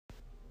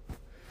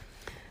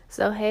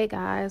So, hey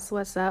guys,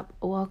 what's up?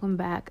 Welcome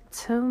back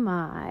to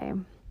my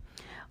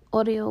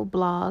audio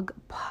blog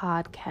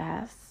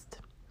podcast.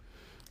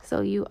 So,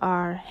 you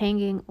are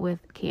hanging with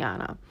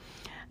Kiana.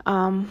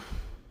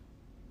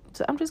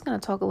 So, I'm just going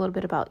to talk a little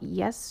bit about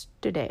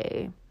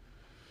yesterday.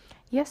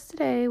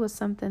 Yesterday was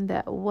something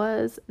that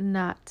was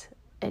not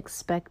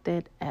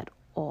expected at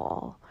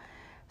all.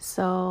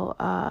 So,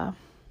 I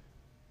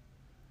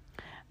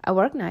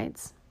work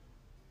nights.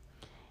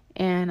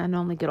 And I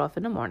normally get off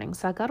in the morning.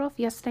 So I got off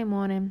yesterday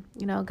morning,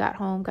 got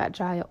home, got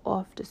Jaya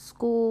off to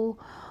school,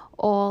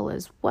 all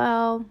is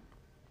well.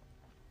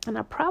 And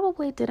I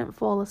probably didn't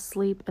fall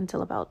asleep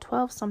until about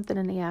 12 something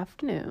in the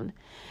afternoon.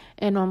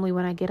 And normally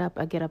when I get up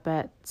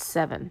at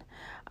 7.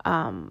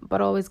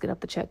 But I always get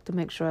up to check to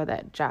make sure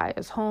that Jaya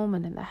is home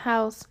and in the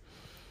house.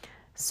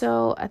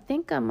 So I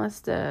think I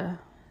must have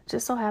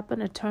just so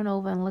happened to turn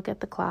over and look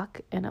at the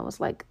clock. And it was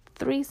like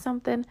 3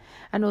 something.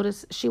 I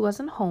noticed she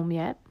wasn't home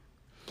yet.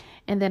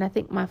 And then I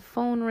think my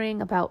phone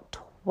rang about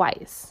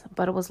twice,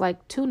 but it was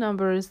like 2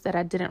 numbers that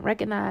I didn't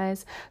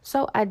recognize.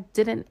 So I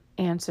didn't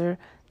answer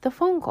the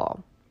phone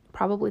call,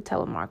 probably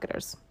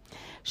telemarketers.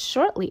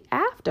 Shortly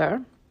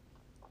after,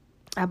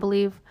 I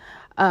believe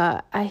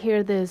I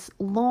hear this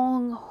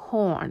long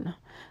horn.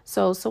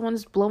 So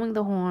someone's blowing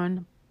the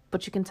horn,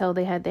 but you can tell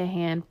they had their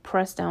hand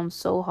pressed down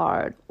so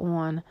hard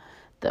on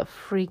the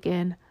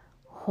freaking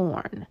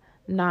horn.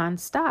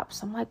 Nonstop.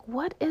 So I'm like,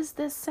 what is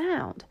this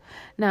sound?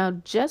 Now,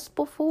 just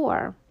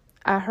before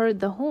I heard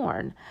the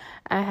horn,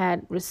 I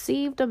had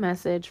received a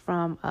message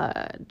from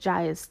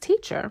Jaya's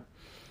teacher,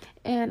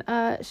 and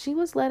she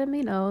was letting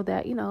me know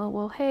that,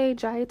 hey,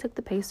 Jaya took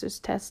the Pacers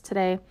test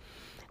today,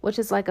 which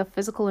is like a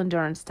physical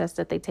endurance test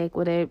that they take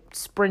where they're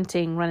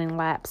sprinting, running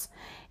laps.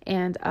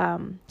 And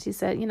she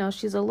said,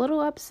 she's a little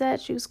upset.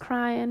 She was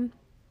crying.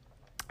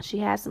 She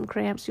had some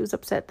cramps. She was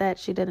upset that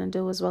she didn't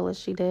do as well as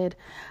she did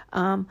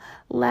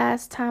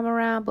last time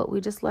around, but we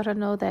just let her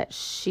know that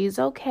she's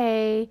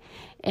okay.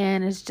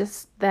 And it's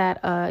just that,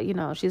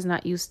 she's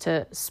not used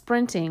to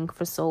sprinting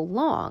for so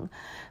long.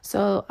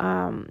 So,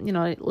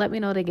 let me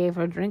know they gave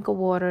her a drink of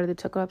water. They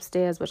took her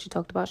upstairs, but she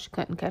talked about she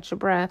couldn't catch her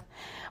breath.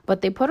 But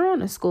they put her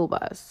on a school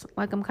bus.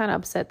 Like, I'm kind of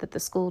upset that the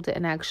school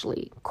didn't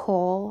actually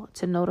call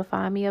to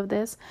notify me of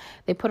this.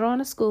 They put her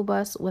on a school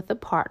bus with a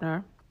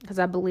partner, because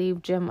I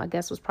believe gym,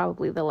 was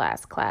probably the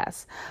last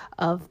class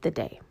of the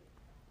day.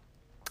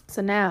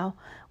 So now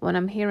when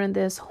I'm hearing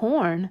this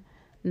horn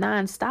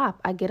nonstop,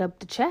 I get up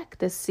to check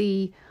to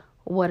see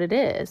what it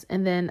is.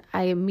 And then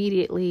I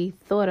immediately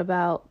thought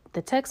about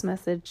the text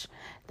message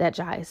that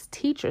Jaya's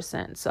teacher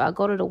sent. So I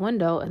go to the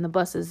window and the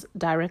bus is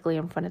directly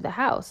in front of the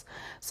house.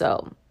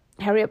 So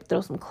hurry up, throw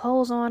some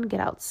clothes on,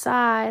 get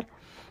outside.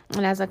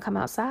 And as I come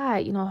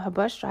outside, her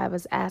bus driver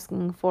is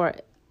asking for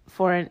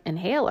an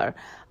inhaler.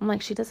 I'm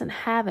like, she doesn't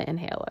have an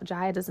inhaler.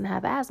 Jaya doesn't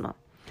have asthma.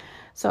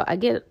 So I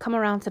come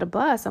around to the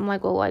bus. I'm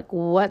like, well,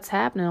 what's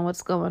happening?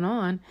 What's going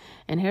on?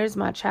 And here's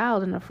my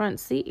child in the front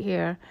seat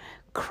here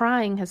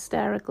crying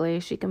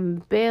hysterically. She can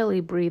barely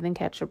breathe and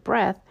catch her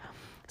breath.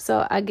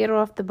 So I get her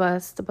off the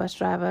bus. The bus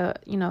driver,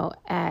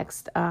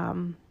 asked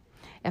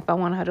if I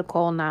wanted her to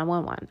call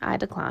 911. I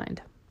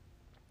declined.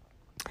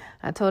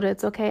 I told her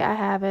it's okay, I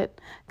have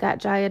it. Got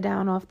Jaya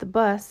down off the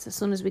bus. As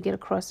soon as we get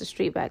across the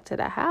street back to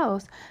the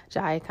house,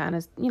 Jaya kind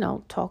of,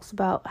 talks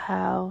about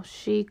how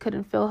she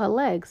couldn't feel her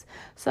legs.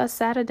 So I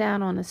sat her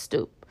down on the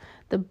stoop.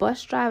 The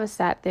bus driver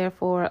sat there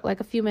for like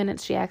a few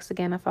minutes. She asked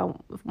again if I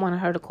wanted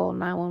her to call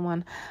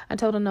 911. I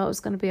told her no, it was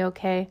going to be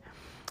okay.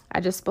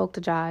 I just spoke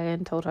to Jaya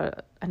and told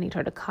her I need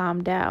her to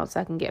calm down so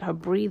I can get her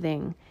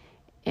breathing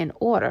in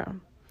order.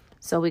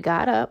 So we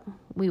got up,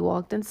 we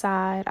walked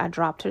inside, I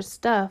dropped her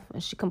stuff,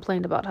 and she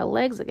complained about her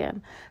legs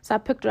again. So I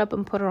picked her up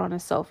and put her on a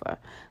sofa.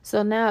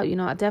 So now,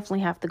 I definitely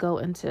have to go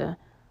into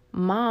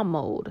mom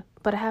mode,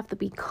 but I have to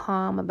be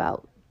calm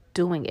about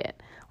doing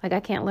it. Like, I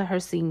can't let her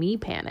see me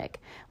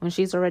panic when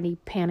she's already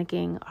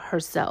panicking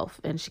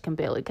herself and she can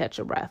barely catch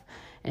her breath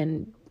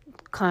and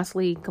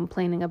constantly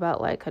complaining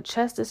about, like, her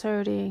chest is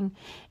hurting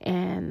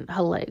and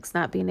her legs,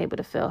 not being able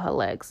to feel her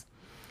legs.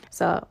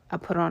 So I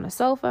put her on a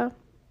sofa.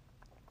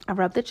 I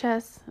rubbed the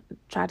chest,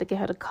 tried to get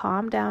her to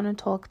calm down and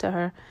talk to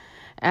her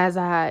as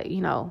I,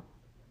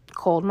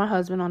 called my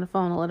husband on the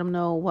phone to let him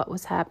know what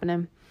was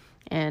happening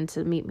and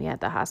to meet me at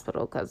the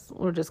hospital because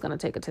we're just going to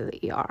take her to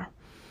the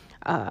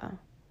ER.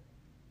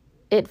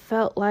 It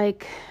felt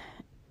like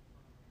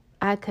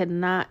I could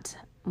not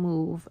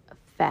move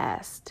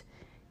fast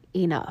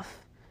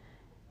enough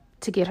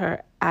to get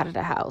her out of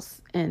the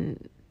house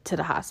and to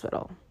the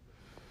hospital.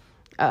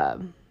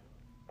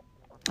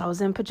 I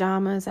was in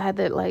pajamas. I had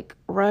to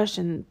rush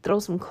and throw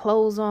some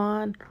clothes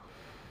on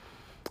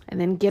and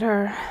then get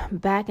her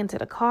back into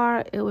the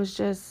car. It was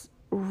just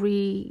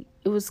it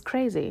was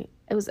crazy.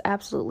 It was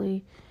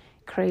absolutely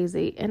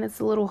crazy. And it's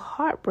a little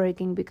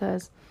heartbreaking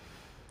because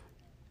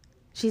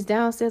she's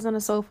downstairs on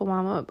the sofa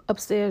while I'm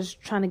upstairs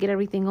trying to get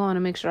everything on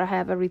and make sure I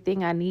have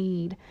everything I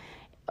need.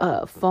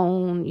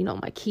 Phone,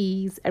 my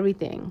keys,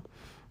 everything.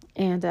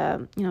 And,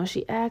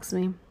 she asked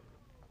me,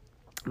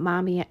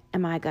 Mommy,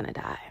 am I going to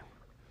die?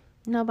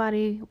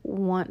 Nobody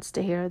wants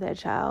to hear their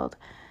child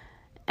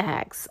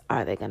ask,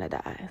 are they going to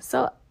die?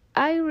 So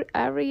I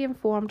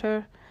re-informed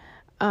her,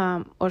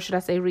 or should I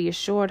say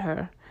reassured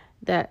her,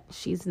 that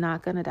she's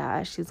not going to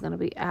die. She's going to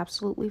be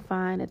absolutely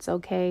fine. It's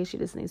okay. She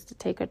just needs to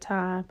take her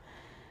time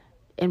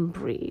and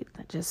breathe.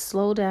 Just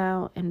slow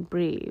down and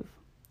breathe.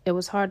 It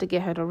was hard to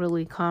get her to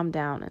really calm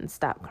down and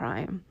stop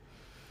crying.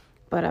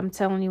 But I'm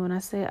telling you, when I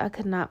say I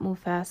could not move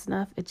fast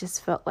enough, it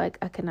just felt like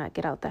I could not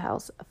get out the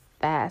house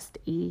fast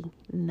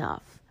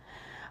enough.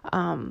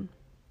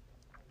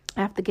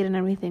 After getting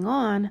everything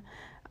on,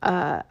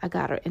 I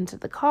got her into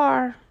the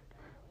car.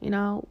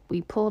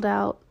 We pulled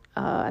out.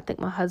 I think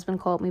my husband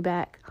called me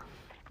back,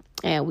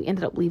 and we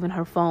ended up leaving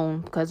her phone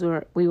because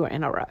we were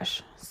in a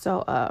rush.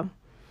 So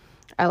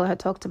I let her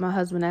talk to my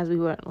husband as we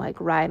were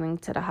riding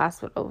to the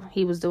hospital.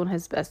 He was doing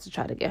his best to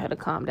try to get her to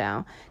calm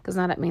down, because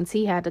now that means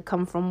he had to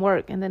come from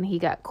work, and then he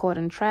got caught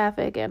in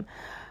traffic and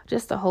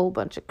just a whole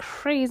bunch of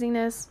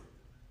craziness.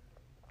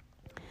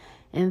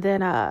 And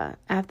then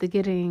after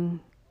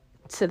getting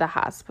to the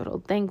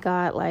hospital, thank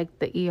God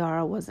the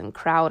ER wasn't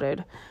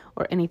crowded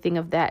or anything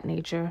of that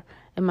nature.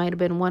 It might have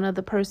been one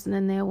other person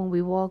in there when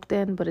we walked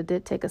in, but it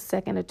did take a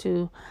second or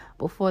two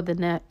before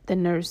the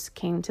nurse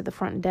came to the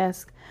front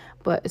desk.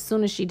 But as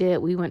soon as she did,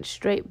 we went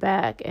straight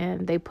back,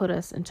 and they put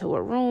us into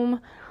a room.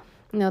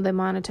 They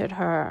monitored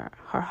her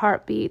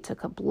heartbeat,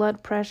 took her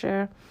blood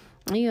pressure.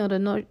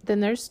 The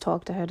nurse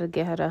talked to her to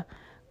get her to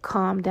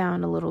calm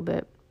down a little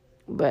bit.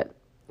 But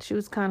she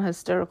was kind of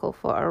hysterical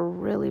for a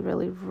really,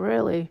 really,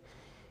 really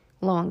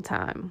long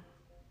time.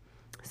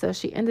 So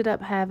she ended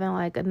up having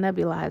a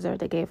nebulizer.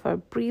 They gave her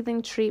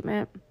breathing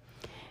treatment.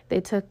 They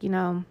took,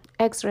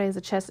 x-rays,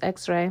 a chest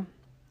x-ray.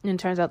 And it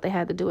turns out they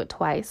had to do it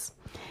twice.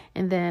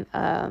 And then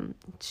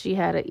she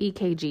had an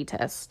EKG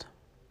test.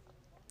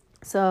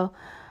 So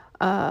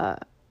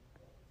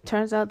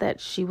turns out that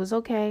she was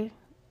okay.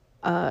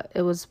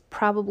 It was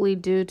probably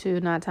due to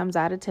 9 times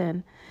out of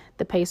 10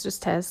 the PACERS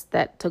test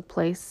that took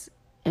place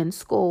in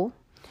school.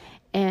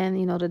 And,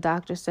 the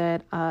doctor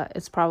said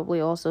it's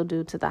probably also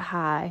due to the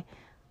high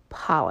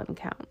pollen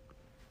count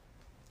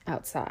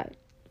outside.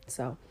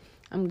 So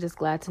I'm just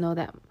glad to know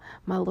that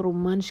my little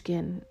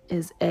munchkin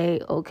is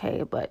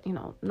okay. But,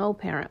 no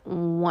parent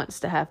wants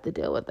to have to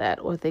deal with that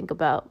or think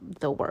about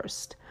the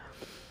worst.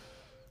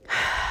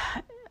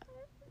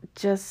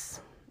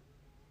 Just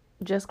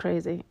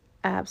crazy.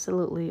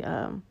 Absolutely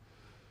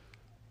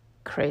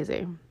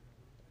crazy.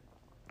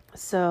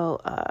 So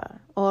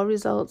all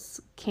results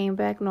came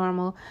back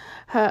normal.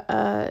 Her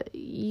I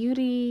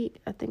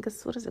think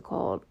it's, what is it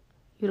called?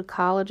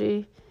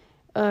 Urology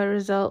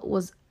result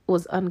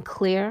was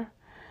unclear.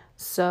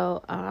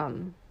 So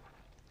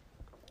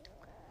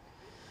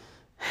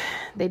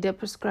they did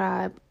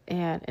prescribe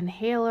an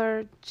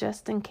inhaler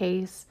just in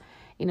case,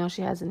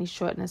 she has any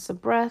shortness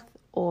of breath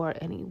or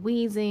any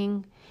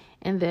wheezing.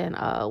 And then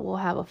we'll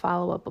have a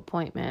follow-up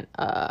appointment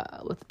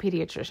with the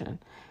pediatrician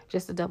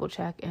just to double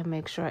check and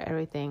make sure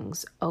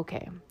everything's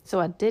okay.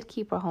 So I did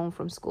keep her home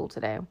from school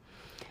today,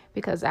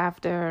 because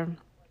after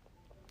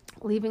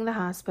leaving the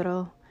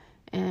hospital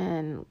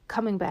and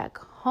coming back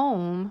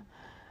home,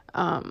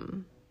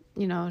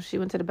 she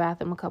went to the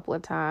bathroom a couple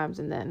of times,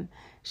 and then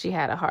she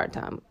had a hard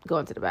time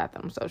going to the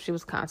bathroom. So she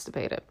was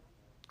constipated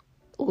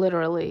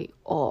literally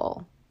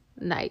all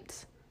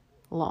night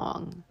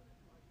long.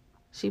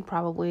 She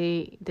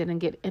probably didn't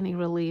get any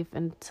relief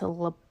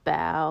until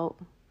about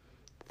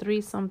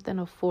 3-something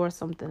or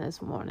 4-something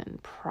this morning,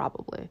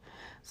 probably.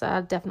 So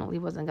I definitely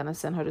wasn't going to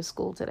send her to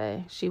school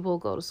today. She will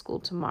go to school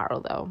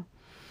tomorrow, though.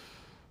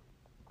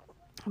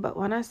 But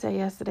when I say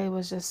yesterday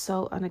was just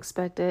so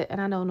unexpected, and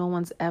I know no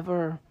one's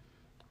ever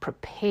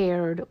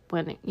prepared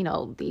when,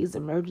 these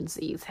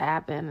emergencies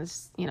happen,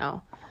 it's,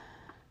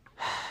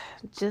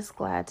 just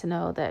glad to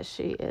know that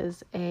she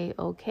is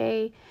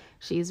okay.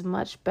 She's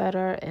much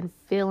better and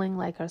feeling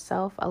like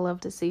herself. I love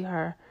to see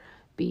her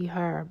be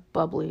her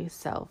bubbly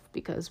self,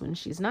 because when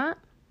she's not,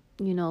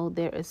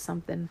 there is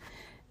something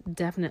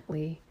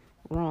definitely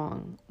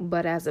wrong.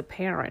 But as a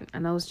parent, I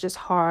know it's just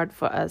hard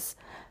for us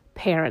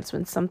parents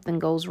when something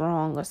goes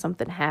wrong or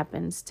something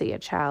happens to your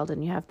child,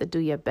 and you have to do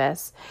your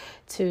best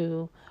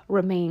to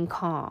remain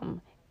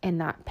calm and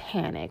not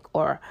panic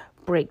or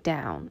break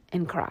down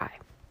and cry.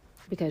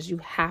 Because you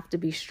have to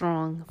be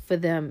strong for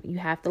them. You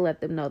have to let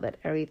them know that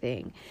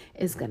everything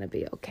is going to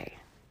be okay.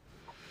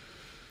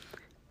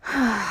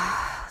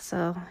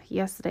 So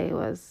yesterday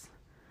was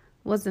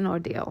an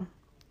ordeal.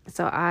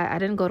 So I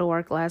didn't go to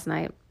work last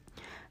night.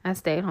 I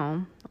stayed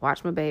home,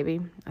 watched my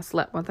baby. I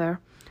slept with her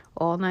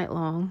all night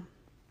long.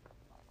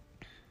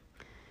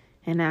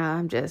 And now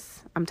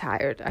I'm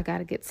tired. I got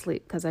to get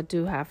sleep because I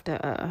do have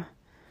to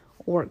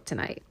work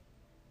tonight.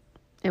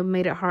 It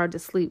made it hard to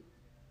sleep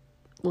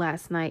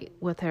last night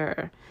with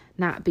her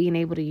not being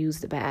able to use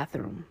the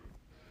bathroom.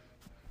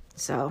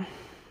 So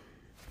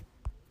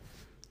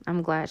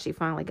I'm glad she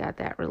finally got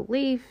that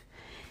relief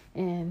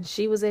and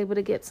she was able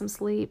to get some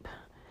sleep.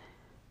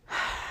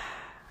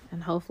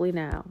 And hopefully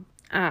now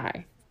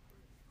I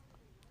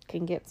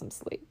can get some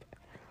sleep.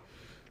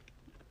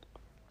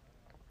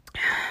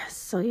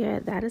 So yeah,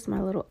 that is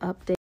my little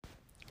update.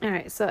 All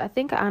right, so I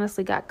think I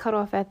honestly got cut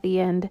off at the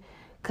end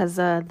because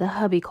the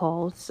hubby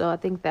called. So I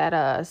think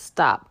that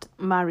stopped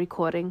my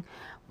recording.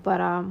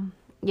 But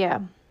yeah,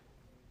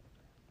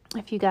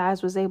 if you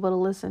guys was able to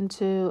listen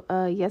to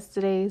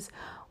yesterday's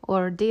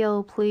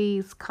ordeal,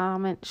 please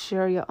comment,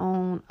 share your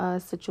own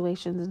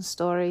situations and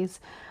stories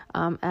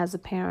as a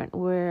parent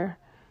where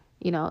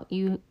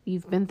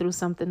you've been through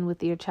something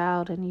with your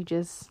child and you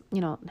just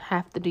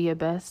have to do your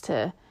best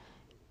to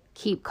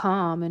keep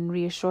calm and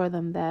reassure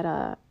them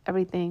that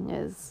everything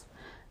is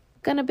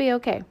gonna be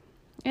okay.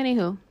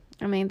 Anywho,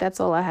 I mean, that's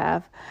all I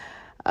have.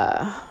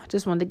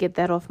 Just wanted to get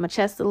that off my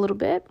chest a little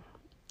bit.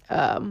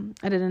 I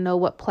didn't know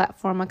what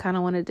platform I kind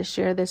of wanted to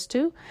share this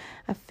to.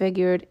 I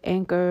figured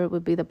Anchor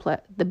would be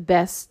the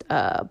best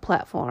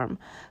platform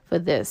for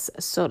this,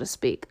 so to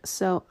speak.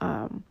 So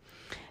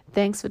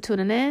thanks for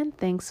tuning in.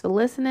 Thanks for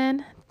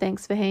listening.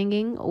 Thanks for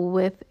hanging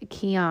with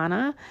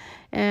Kiana.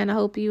 And I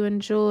hope you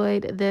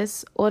enjoyed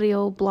this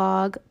audio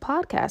blog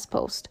podcast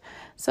post.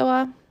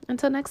 So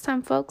until next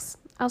time, folks,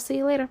 I'll see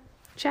you later.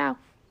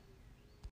 Ciao.